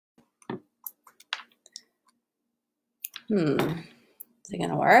Is it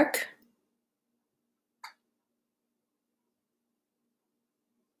gonna work?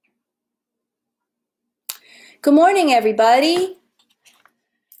 Good morning, everybody.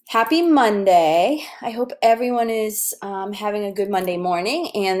 Happy Monday. I hope everyone is having a good Monday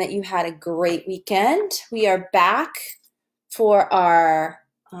morning and that you had a great weekend. We are back for our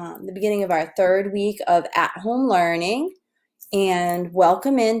the beginning of our third week of at-home learning, and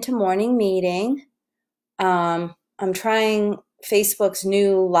welcome into morning meeting. I'm trying Facebook's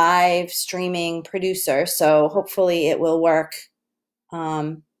new live streaming producer, so hopefully it will work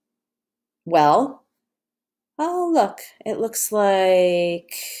well. Oh, look, it looks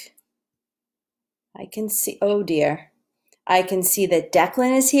like I can see, oh dear. I can see that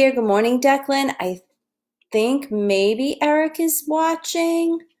Declan is here. Good morning, Declan. I think maybe Eric is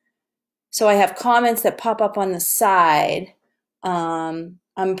watching. So I have comments that pop up on the side. I'm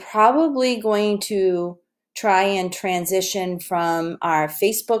probably going to try and transition from our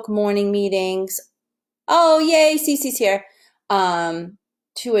Facebook morning meetings. Oh, yay, Cece's here.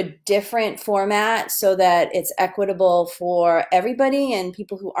 To a different format so that it's equitable for everybody and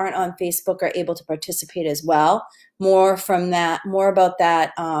people who aren't on Facebook are able to participate as well. More about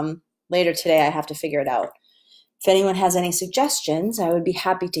that later today. I have to figure it out. If anyone has any suggestions, I would be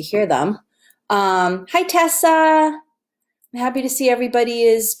happy to hear them. Hi, Tessa. I'm happy to see everybody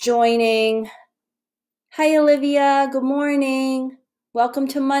is joining. Hi, Olivia. Good morning. Welcome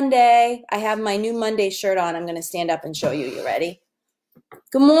to Monday. I have my new Monday shirt on. I'm going to stand up and show you. You ready?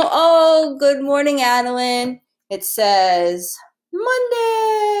 Good morning, Adeline. It says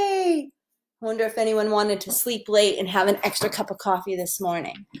Monday. I wonder if anyone wanted to sleep late and have an extra cup of coffee this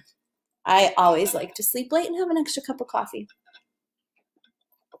morning. I always like to sleep late and have an extra cup of coffee.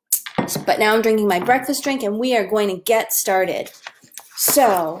 But now I'm drinking my breakfast drink and we are going to get started.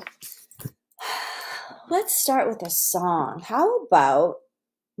 So let's start with a song. How about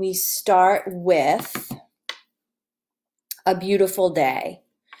we start with A Beautiful Day?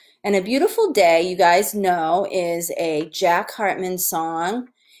 And A Beautiful Day, you guys know, is a Jack Hartman song.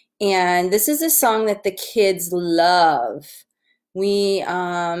 And this is a song that the kids love. We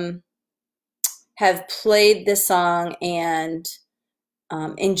have played this song and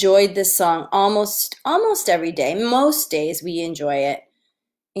enjoyed this song almost every day. Most days we enjoy it.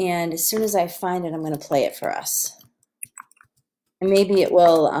 And as soon as I find it, I'm going to play it for us. And maybe it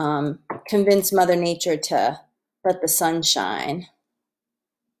will convince Mother Nature to let the sun shine.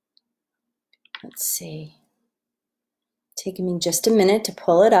 Let's see. Taking me just a minute to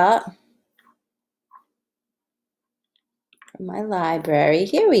pull it up from my library.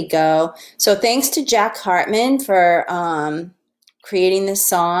 Here we go. So thanks to Jack Hartman for creating this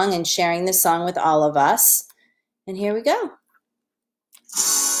song and sharing this song with all of us. And here we go.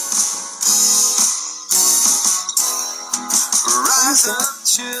 Rise up,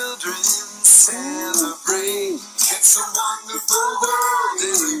 children, celebrate. It's a wonderful world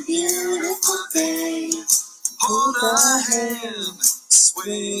and a beautiful day. Hold a hand,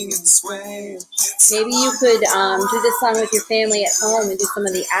 swing and sway. Maybe you could do this song with your family at home and do some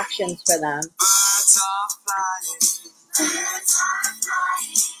of the actions for them. Birds are flying. Birds are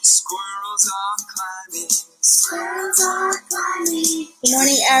flying. Squirrels are climbing. Squirrels are climbing. Good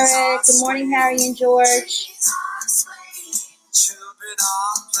morning, Eric. Good morning, Harry and George. Children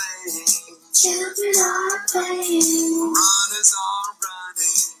are playing. Children are playing. Runners are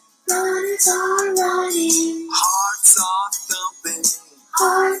running. Runners are running. Hearts are thumping.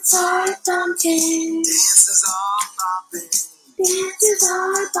 Hearts are thumping. Dancers are bopping. Dancers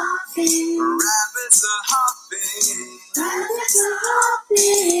are bopping. Rabbits are hopping. Rabbits are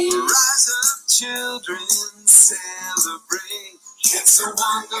hopping. Rise up, children, celebrate. It's a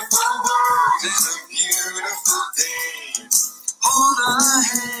wonderful world and a beautiful day. Hold a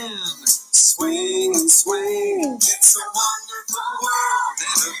hand, swing and sway. It's a wonderful world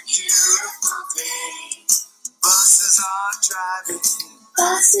and a beautiful day. Buses are driving.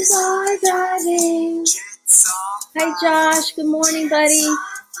 Buses are driving. Jets are flying. Hi, Josh. Good morning, buddy.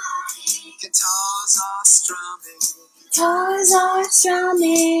 Guitars are strumming. Guitars are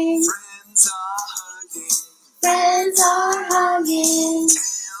strumming. Friends are hugging. Friends are hugging.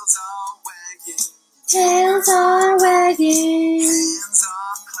 Tails are wagging. Tails are wagging. Hands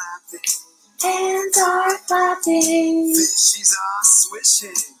are clapping. Hands are clapping. Fishies are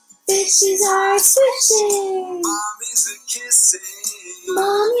swishing. Fishies are swishing. Mommies are kissing.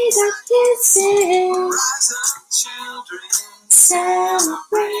 Mommies are kissing. Rise up, children,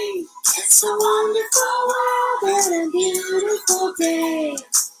 celebrate. It's a wonderful world and a beautiful day.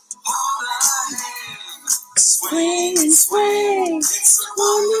 Hold a hand, swing and sway. It's a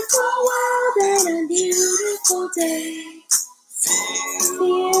wonderful world and a beautiful beautiful day.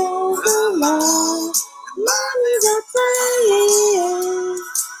 Feel the love, mommies are playing.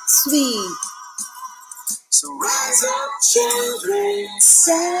 Sweet. So rise up, children,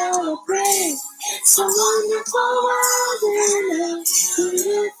 celebrate. It's a wonderful world and a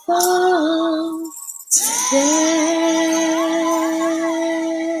beautiful day.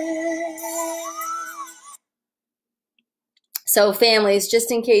 So families,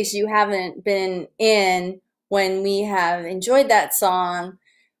 just in case you haven't been in when we have enjoyed that song,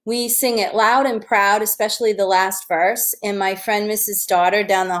 we sing it loud and proud, especially the last verse. And my friend Mrs. Stoddard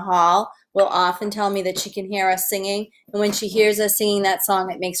down the hall will often tell me that she can hear us singing. And when she hears us singing that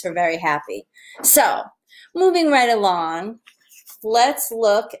song, it makes her very happy. So moving right along, let's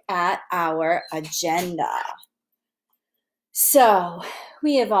look at our agenda. So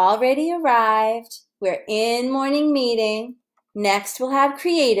we have already arrived. We're in morning meeting. Next, we'll have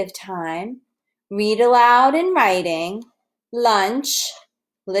creative time, read aloud and writing, lunch,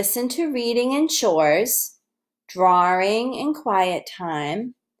 listen to reading and chores, drawing and quiet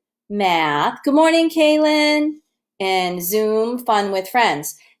time, math, good morning, Kaylin, and Zoom, fun with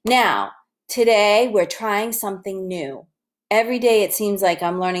friends. Now, today we're trying something new. Every day it seems like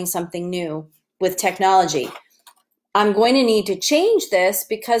I'm learning something new with technology. I'm going to need to change this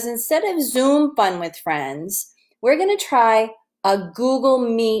because instead of Zoom fun with friends, we're going to try a Google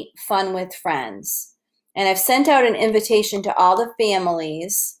Meet fun with friends. And I've sent out an invitation to all the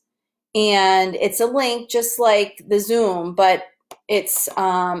families, and it's a link just like the Zoom, but it's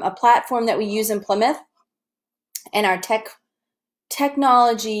a platform that we use in Plymouth, and our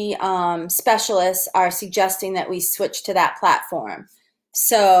technology specialists are suggesting that we switch to that platform.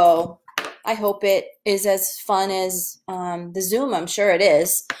 So I hope it is as fun as the Zoom. I'm sure it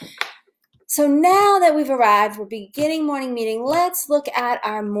is. So now that we've arrived, we're beginning morning meeting. Let's look at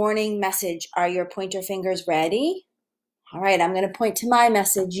our morning message. Are your pointer fingers ready? All right, I'm going to point to my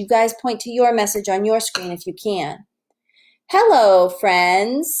message. You guys point to your message on your screen if you can. Hello,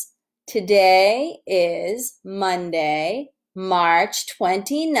 friends. Today is Monday, March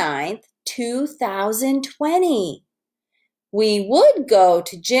 29th, 2020. We would go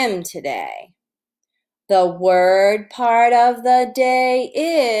to gym today. The word part of the day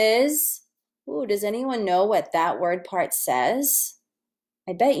is... Ooh, does anyone know what that word part says?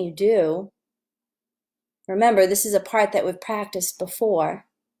 I bet you do. Remember, this is a part that we've practiced before.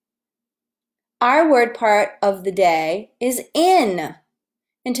 Our word part of the day is in.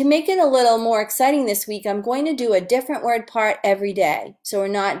 And to make it a little more exciting this week, I'm going to do a different word part every day. So we're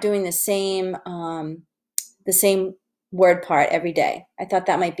not doing the same word part every day. I thought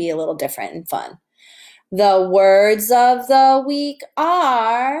that might be a little different and fun. The words of the week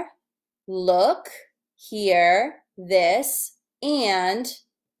are look, hear, this, and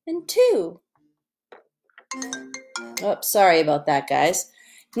to. Oops, sorry about that, guys.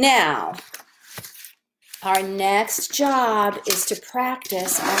 Now, our next job is to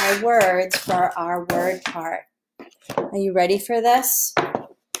practice our words for our word part. Are you ready for this?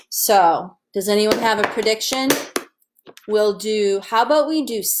 So, does anyone have a prediction? How about we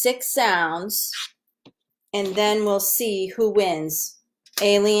do 6 sounds, and then we'll see who wins,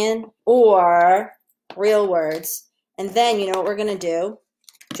 alien or real words. And then, you know what we're going to do,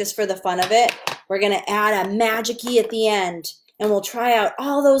 just for the fun of it? We're going to add a magic-y at the end, and we'll try out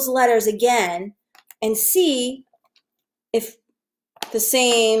all those letters again and see if the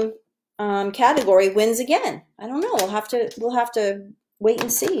same category wins again. I don't know. We'll have to wait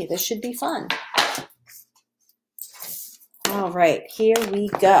and see. This should be fun. All right, here we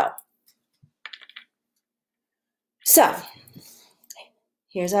go. So,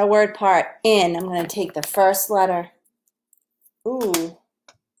 here's our word part, in. I'm going to take the first letter. Ooh.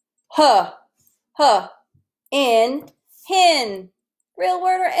 Huh. Huh. In. Hin. Real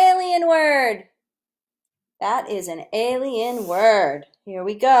word or alien word? That is an alien word. Here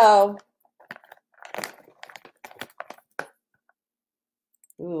we go.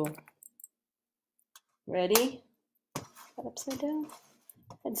 Ooh. Ready? That upside down?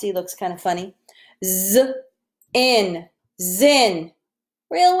 That Z looks kind of funny. Z. In. Zin.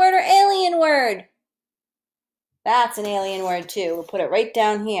 Real word or alien word? That's an alien word too. We'll put it right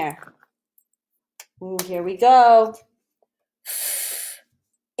down here. Ooh, here we go.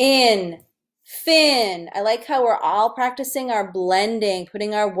 In. Fin. I like how we're all practicing our blending,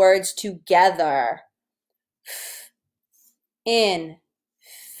 putting our words together. In.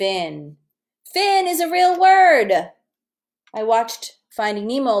 Fin. Fin is a real word. I watched Finding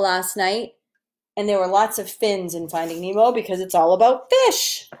Nemo last night, and there were lots of fins in Finding Nemo because it's all about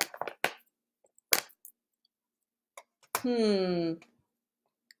fish.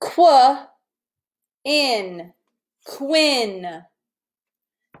 Qua. in, Quinn.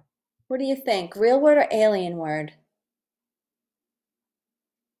 What do you think? Real word or alien word?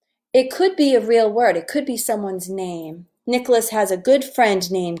 It could be a real word. It could be someone's name. Nicholas has a good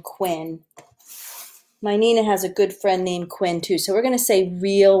friend named Quinn. My Nina has a good friend named Quinn too. So we're going to say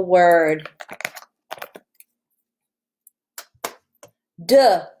real word. D,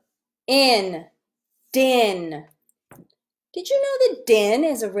 in, din. Did you know that din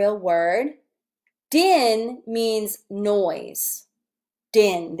is a real word? Din means noise.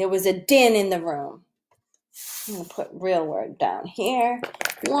 Din. There was a din in the room. I'm going to put real word down here.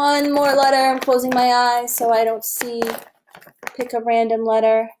 One more letter. I'm closing my eyes so I don't see. Pick a random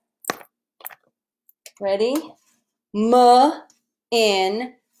letter. Ready? M,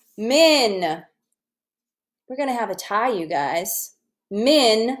 in, min. We're going to have a tie, you guys.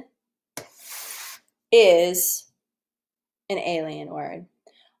 Min is an alien word.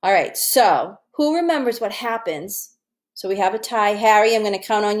 All right, so who remembers what happens? So we have a tie. Harry, I'm going to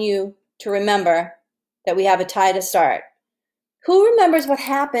count on you to remember that we have a tie to start. Who remembers what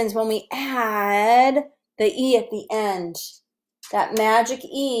happens when we add the E at the end? That magic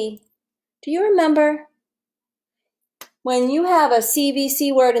E. Do you remember? When you have a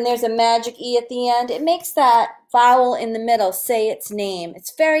CVC word and there's a magic E at the end, it makes that vowel in the middle say its name.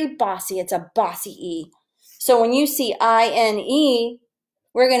 It's very bossy. It's a bossy E. So when you see I-N-E,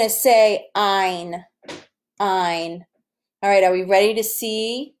 we're going to say ein. Ein. All right, are we ready to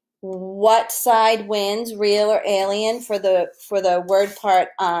see what side wins, real or alien, for the word part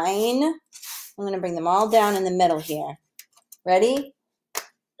ein? I'm going to bring them all down in the middle here. Ready?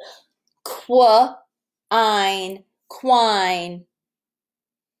 Qu, ein, quine.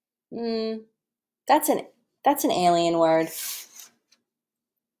 That's an alien word.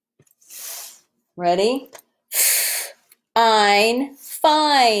 Ready? Ein,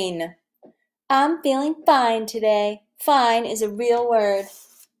 fine. I'm feeling fine today. Fine is a real word.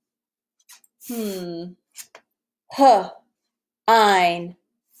 Huh. Ein,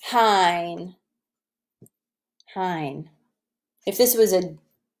 hein. Hein. If this was a,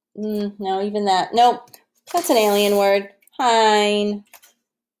 no, even that. Nope. That's an alien word. Hein.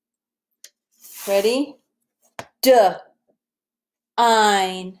 Ready? Duh.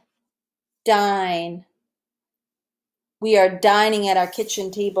 Ein. Dine. We are dining at our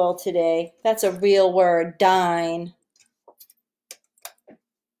kitchen table today. That's a real word. Dine.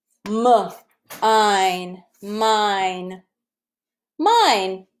 M. Ein. Mine.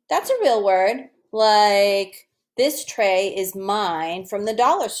 Mine. That's a real word. Like, this tray is mine from the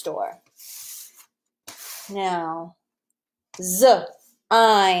dollar store. Now, z,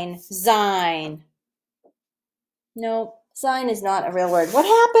 ein, sein. No, sein is not a real word. What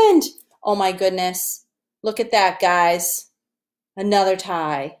happened? Oh my goodness. Look at that, guys. Another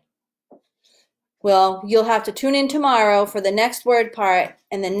tie. Well, you'll have to tune in tomorrow for the next word part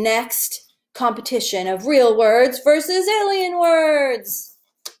and the next competition of real words versus alien words.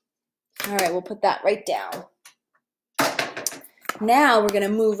 All right, we'll put that right down. Now we're going to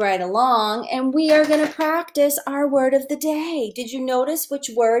move right along and we are going to practice our word of the day. Did you notice which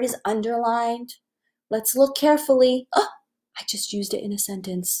word is underlined? Let's look carefully. Oh, I just used it in a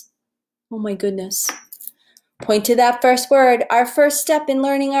sentence. Oh my goodness. Point to that first word. Our first step in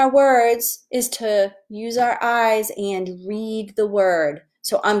learning our words is to use our eyes and read the word.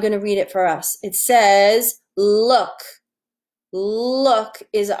 So I'm going to read it for us. It says, look. Look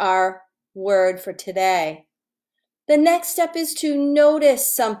is our word for today. The next step is to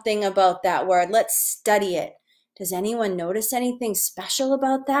notice something about that word. Let's study it. Does anyone notice anything special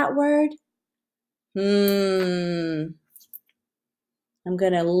about that word? I'm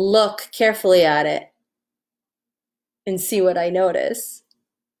going to look carefully at it and see what I notice.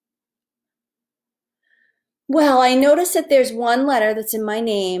 Well, I notice that there's one letter that's in my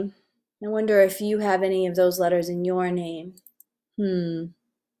name. I wonder if you have any of those letters in your name.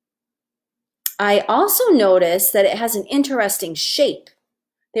 I also notice that it has an interesting shape.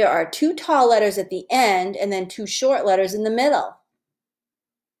 There are two tall letters at the end and then two short letters in the middle.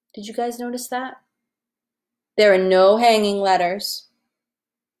 Did you guys notice that? There are no hanging letters.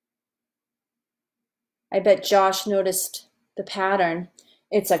 I bet Josh noticed the pattern.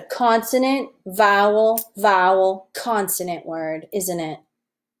 It's a consonant, vowel, vowel, consonant word, isn't it?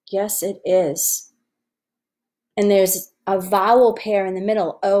 Yes, it is. And there's a vowel pair in the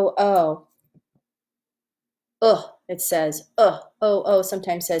middle, O-O. It says, O-O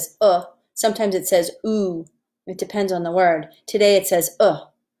sometimes says, sometimes it says, ooh. It depends on the word. Today it says,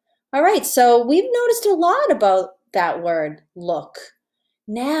 All right, so we've noticed a lot about that word, look.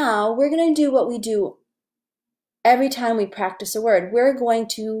 Now we're going to do what we do every time we practice a word. We're going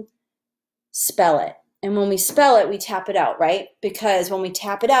to spell it. And when we spell it, we tap it out, right? Because when we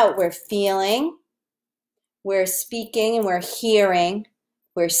tap it out, we're feeling, we're speaking, and we're hearing,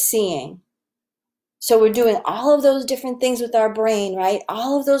 we're seeing. So we're doing all of those different things with our brain, right?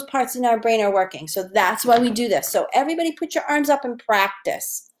 All of those parts in our brain are working. So that's why we do this. So everybody put your arms up and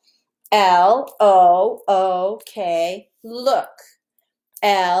practice. L-O-O-K, look.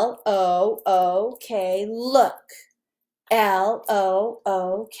 L-O-O-K, look.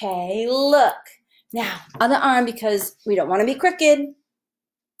 L-O-O-K, look. Now, other arm, because we don't want to be crooked.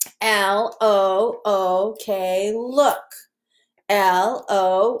 L-O-O-K, look.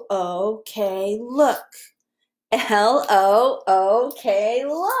 L-O-O-K, look. L-O-O-K,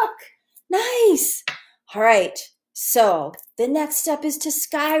 look. Nice. All right. So the next step is to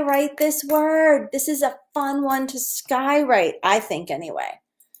skywrite this word. This is a fun one to skywrite, I think anyway.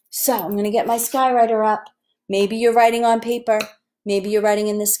 So I'm going to get my skywriter up. Maybe you're writing on paper. Maybe you're writing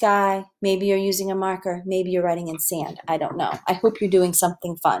in the sky. Maybe you're using a marker. Maybe you're writing in sand. I don't know. I hope you're doing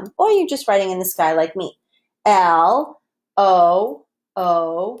something fun. Or you're just writing in the sky like me. L-O-O-K,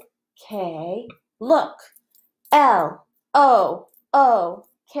 look. L-O-O-K,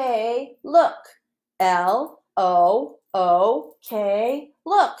 look. L-O-O-K,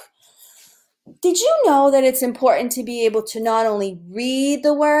 look. Did you know that it's important to be able to not only read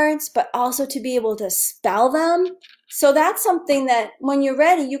the words, but also to be able to spell them? So that's something that when you're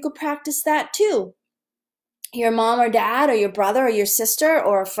ready, you could practice that too. Your mom or dad or your brother or your sister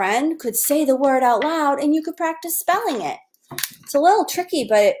or a friend could say the word out loud and you could practice spelling it. It's a little tricky,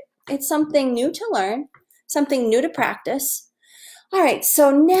 but it's something new to learn, something new to practice. All right,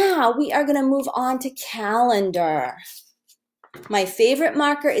 so now we are going to move on to calendar. My favorite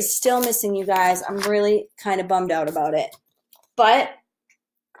marker is still missing, you guys. I'm really kind of bummed out about it. But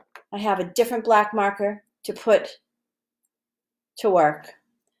I have a different black marker to put to work.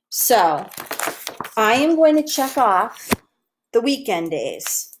 So I am going to check off the weekend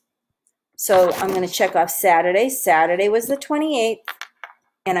days. So I'm going to check off Saturday. Saturday was the 28th.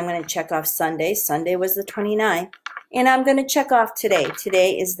 And I'm going to check off Sunday. Sunday was the 29th. And I'm going to check off today.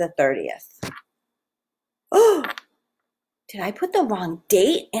 Today is the 30th. Oh, did I put the wrong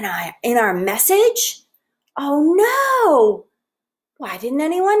date in our message? Oh no! Why didn't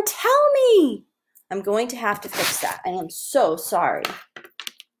anyone tell me? I'm going to have to fix that. I am so sorry.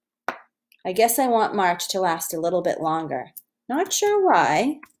 I guess I want March to last a little bit longer. Not sure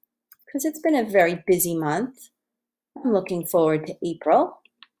why, because it's been a very busy month. I'm looking forward to April.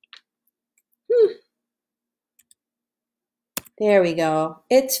 There we go.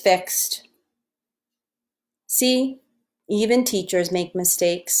 It's fixed. See? Even teachers make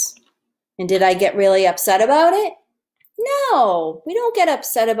mistakes. And did I get really upset about it? No, we don't get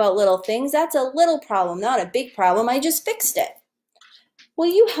upset about little things. That's a little problem, not a big problem. I just fixed it. Will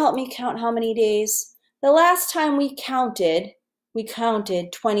you help me count how many days? The last time we counted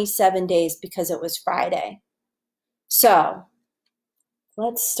 27 days because it was Friday. So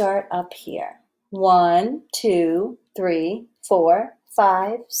let's start up here. 1, 2, 3, 4,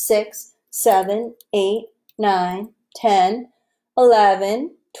 5, 6, 7, 8, 9, 10,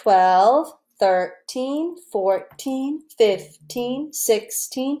 11, 12, 13, 14, 15,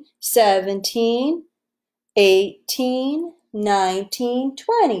 16, 17, 18, 19,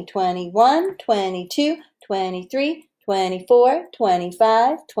 20, 21, 22, 23, 24,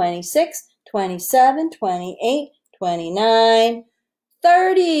 25, 26, 27, 28, 29,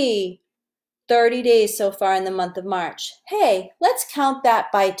 30. 30 days so far in the month of March. Hey, let's count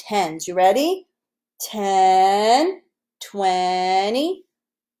that by tens. You ready? 10, 20,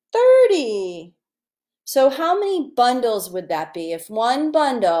 30. So how many bundles would that be? If one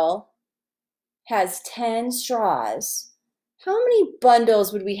bundle has 10 straws, how many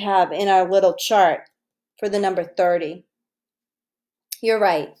bundles would we have in our little chart for the number 30? You're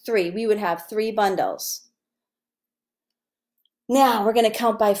right, 3. We would have 3 bundles. Now we're going to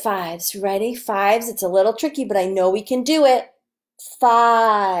count by fives. Ready? Fives, it's a little tricky, but I know we can do it.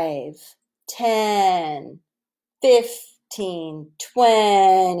 5, 10, 15,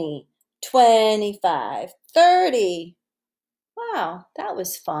 20, 25, 30. Wow, that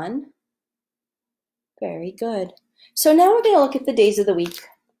was fun. Very good. So now we're going to look at the days of the week.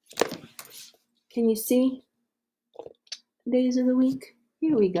 Can you see the days of the week?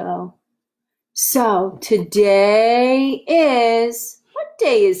 Here we go. So today is, what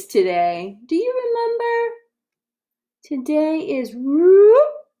day is today? Do you remember? Today is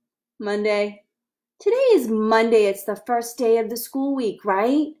Monday. Today is Monday. It's the first day of the school week,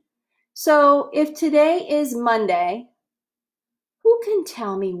 right? So if today is Monday, who can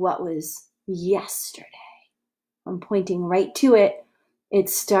tell me what was yesterday? I'm pointing right to it. It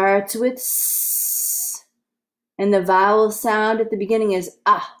starts with S, and the vowel sound at the beginning is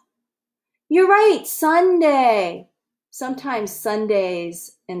ah. You're right, Sunday. Sometimes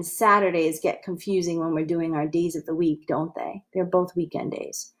Sundays and Saturdays get confusing when we're doing our days of the week, don't they? They're both weekend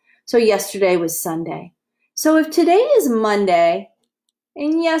days. So yesterday was Sunday. So if today is Monday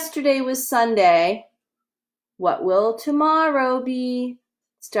and yesterday was Sunday, what will tomorrow be?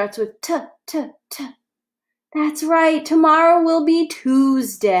 Starts with T, T, T. That's right. Tomorrow will be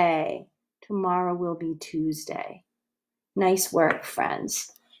Tuesday. Tomorrow will be Tuesday. Nice work,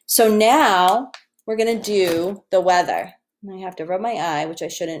 friends. So now we're going to do the weather. I have to rub my eye, which I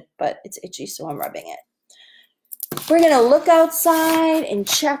shouldn't, but it's itchy, so I'm rubbing it. We're going to look outside and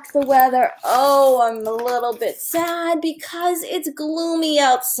check the weather. Oh, I'm a little bit sad because it's gloomy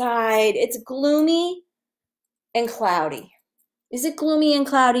outside. It's gloomy and cloudy. Is it gloomy and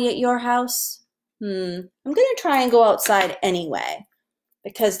cloudy at your house? I'm going to try and go outside anyway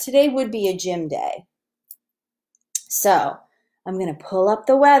because today would be a gym day. So I'm going to pull up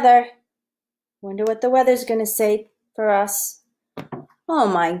the weather. Wonder what the weather's going to say for us. Oh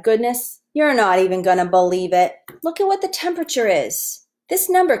my goodness, you're not even going to believe it. Look at what the temperature is. This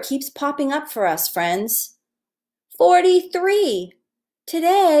number keeps popping up for us, friends. 43.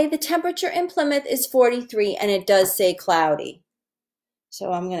 Today, the temperature in Plymouth is 43, and it does say cloudy.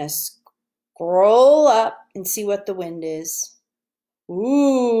 So I'm going to scroll up and see what the wind is.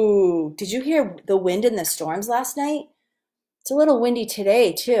 Ooh, did you hear the wind in the storms last night? It's a little windy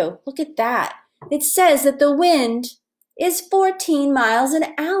today, too. Look at that. It says that the wind is 14 miles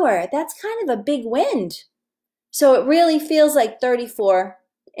an hour. That's kind of a big wind. So it really feels like 34.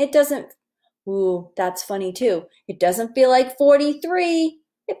 It doesn't, ooh, that's funny too. It doesn't feel like 43.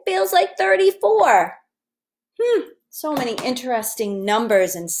 It feels like 34. So many interesting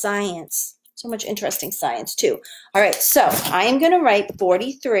numbers in science. So much interesting science too. All right, so I am going to write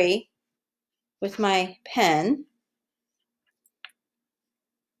 43 with my pen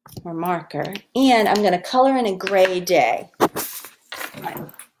or marker, and I'm going to color in a gray day.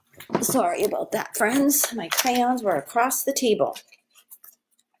 Sorry about that, friends. My crayons were across the table.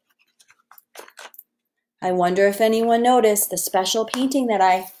 I wonder if anyone noticed the special painting that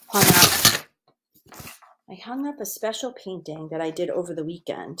I hung up. I hung up a special painting that I did over the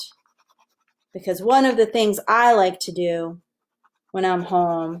weekend because one of the things I like to do when I'm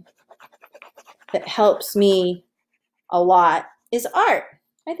home that helps me a lot is art.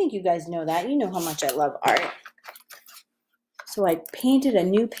 I think you guys know that. You know how much I love art. So I painted a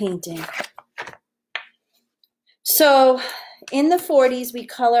new painting. So in the 40s, we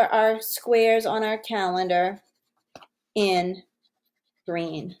color our squares on our calendar in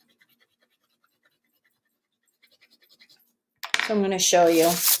green. So I'm going to show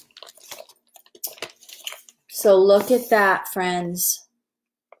you. So look at that, friends.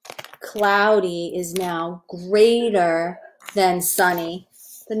 Cloudy is now greater than sunny.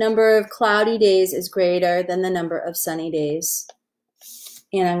 The number of cloudy days is greater than the number of sunny days.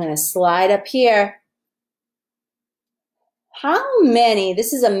 And I'm going to slide up here. How many,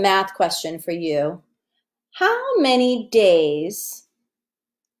 this is a math question for you. How many days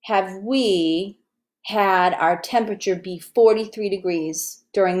have we had our temperature be 43 degrees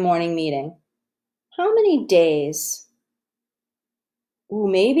during morning meeting? How many days? Ooh,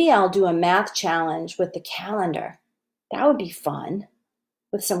 maybe I'll do a math challenge with the calendar. That would be fun.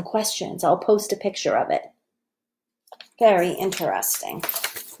 With some questions. I'll post a picture of it. Very interesting.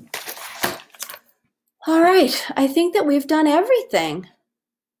 All right, I think that we've done everything.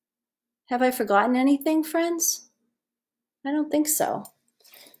 Have I forgotten anything, friends? I don't think so.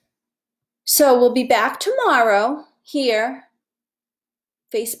 So we'll be back tomorrow here,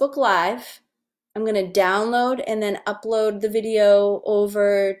 Facebook Live. I'm going to download and then upload the video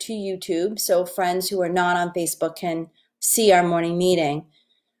over to YouTube so friends who are not on Facebook can see our morning meeting.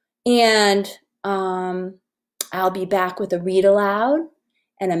 And I'll be back with a read aloud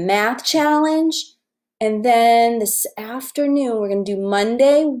and a math challenge. And then this afternoon, we're going to do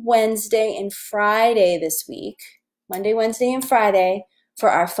Monday, Wednesday, and Friday this week. Monday, Wednesday, and Friday for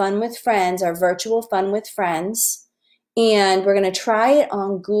our Fun with Friends, our virtual Fun with Friends. And we're going to try it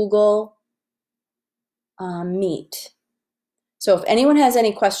on Google Meet. So if anyone has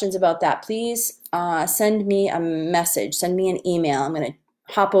any questions about that, please send me a message. Send me an email. I'm going to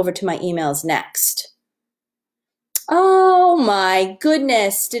hop over to my emails next. Oh my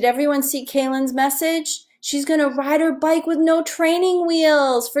goodness. Did everyone see Kaylin's message? She's going to ride her bike with no training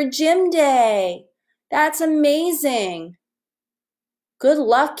wheels for gym day. That's amazing. Good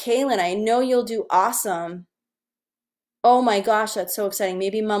luck, Kaylin. I know you'll do awesome. Oh my gosh, that's so exciting.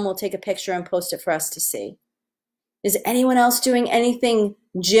 Maybe Mom will take a picture and post it for us to see. Is anyone else doing anything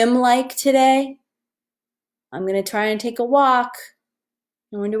gym-like today? I'm going to try and take a walk.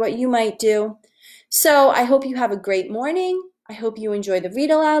 I wonder what you might do. So I hope you have a great morning. I hope you enjoy the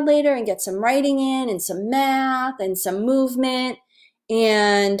read aloud later and get some writing in and some math and some movement.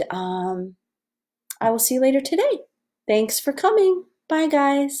 And I will see you later today. Thanks for coming. Bye,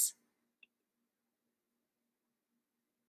 guys.